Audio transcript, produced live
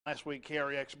Last week,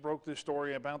 KREX broke this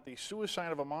story about the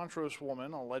suicide of a Montrose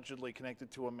woman allegedly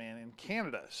connected to a man in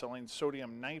Canada selling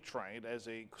sodium nitrite as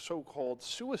a so-called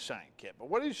suicide kit. But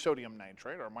what is sodium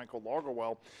nitrite? Our Michael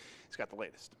Logerwell has got the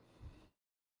latest.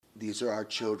 These are our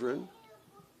children,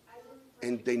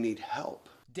 and they need help.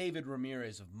 David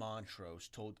Ramirez of Montrose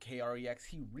told KREX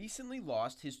he recently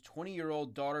lost his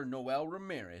 20-year-old daughter Noelle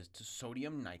Ramirez to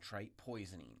sodium nitrite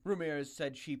poisoning. Ramirez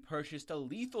said she purchased a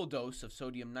lethal dose of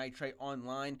sodium nitrite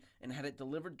online and had it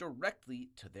delivered directly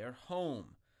to their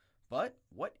home. But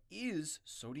what is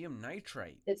sodium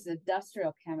nitrite? It's an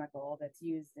industrial chemical that's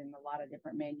used in a lot of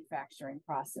different manufacturing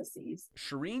processes.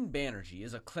 Shireen Banerjee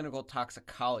is a clinical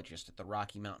toxicologist at the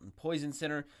Rocky Mountain Poison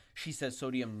Center. She says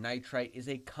sodium nitrite is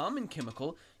a common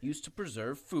chemical used to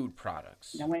preserve food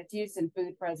products. When it's used in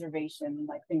food preservation,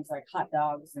 like things like hot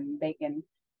dogs and bacon,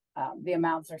 the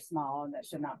amounts are small and that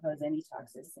should not pose any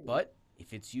toxicity. But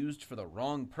if it's used for the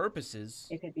wrong purposes,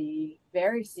 it could be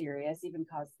very serious, even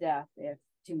cause death if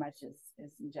too much is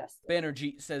ingested.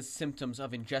 Banerjee says symptoms of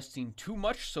ingesting too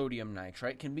much sodium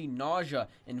nitrite can be nausea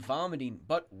and vomiting,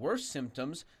 but worse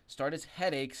symptoms start as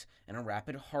headaches and a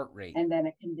rapid heart rate. And then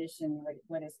a condition,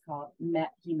 what is called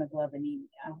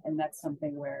methemoglobinemia, and that's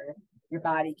something where your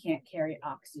body can't carry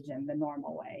oxygen the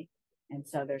normal way. And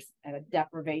so there's a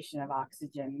deprivation of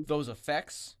oxygen. Those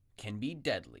effects can be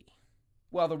deadly.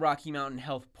 While the Rocky Mountain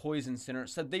Health Poison Center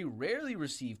said they rarely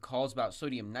receive calls about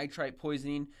sodium nitrite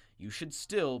poisoning, you should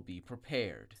still be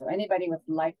prepared. So anybody with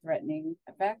life-threatening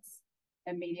effects,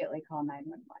 immediately call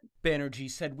 911.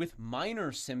 Banerjee said with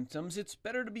minor symptoms, it's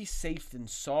better to be safe than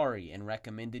sorry and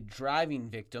recommended driving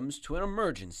victims to an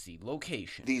emergency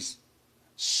location. These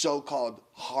so-called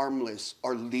harmless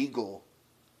or legal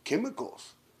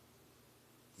chemicals,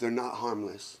 they're not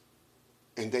harmless.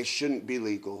 And they shouldn't be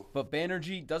legal. But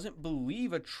Banerjee doesn't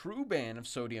believe a true ban of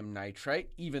sodium nitrite,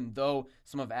 even though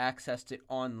some have accessed it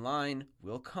online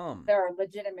will come. There are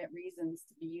legitimate reasons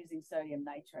to be using sodium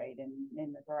nitrite in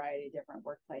a variety of different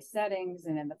workplace settings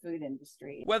and in the food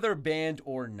industry. Whether banned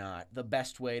or not, the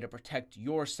best way to protect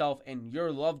yourself and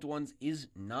your loved ones is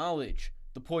knowledge.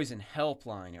 The poison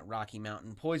helpline at Rocky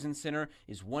Mountain Poison Center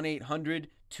is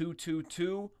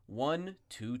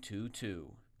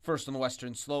 1-800-222-1222. First on the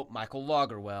Western Slope, Michael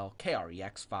Logerwell,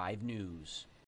 KREX 5 News.